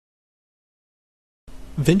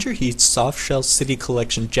Venture Heat's Soft Shell City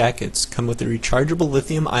Collection jackets come with a rechargeable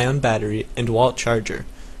lithium-ion battery and wall charger.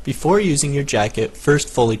 Before using your jacket, first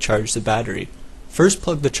fully charge the battery. First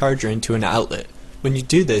plug the charger into an outlet. When you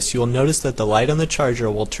do this, you will notice that the light on the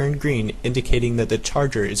charger will turn green, indicating that the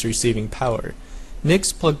charger is receiving power.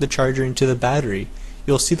 Next, plug the charger into the battery.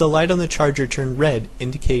 You will see the light on the charger turn red,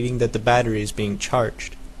 indicating that the battery is being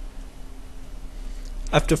charged.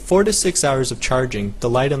 After 4 to 6 hours of charging, the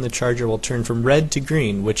light on the charger will turn from red to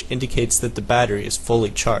green, which indicates that the battery is fully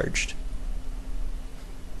charged.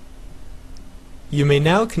 You may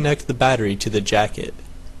now connect the battery to the jacket.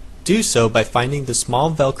 Do so by finding the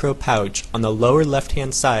small Velcro pouch on the lower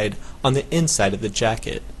left-hand side on the inside of the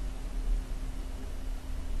jacket.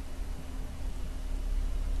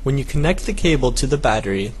 When you connect the cable to the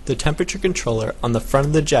battery, the temperature controller on the front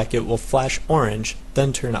of the jacket will flash orange,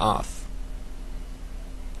 then turn off.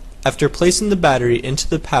 After placing the battery into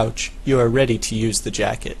the pouch, you are ready to use the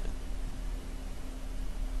jacket.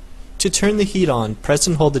 To turn the heat on, press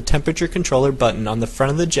and hold the temperature controller button on the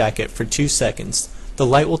front of the jacket for 2 seconds. The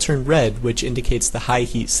light will turn red, which indicates the high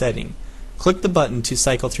heat setting. Click the button to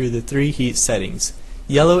cycle through the 3 heat settings.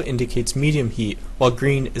 Yellow indicates medium heat, while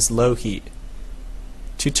green is low heat.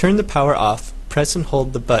 To turn the power off, press and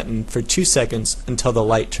hold the button for 2 seconds until the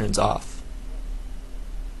light turns off.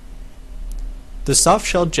 The soft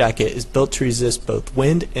shell jacket is built to resist both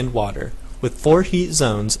wind and water. With 4 heat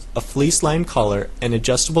zones, a fleece-lined collar, and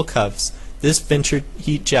adjustable cuffs, this Venture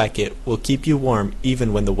Heat jacket will keep you warm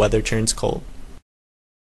even when the weather turns cold.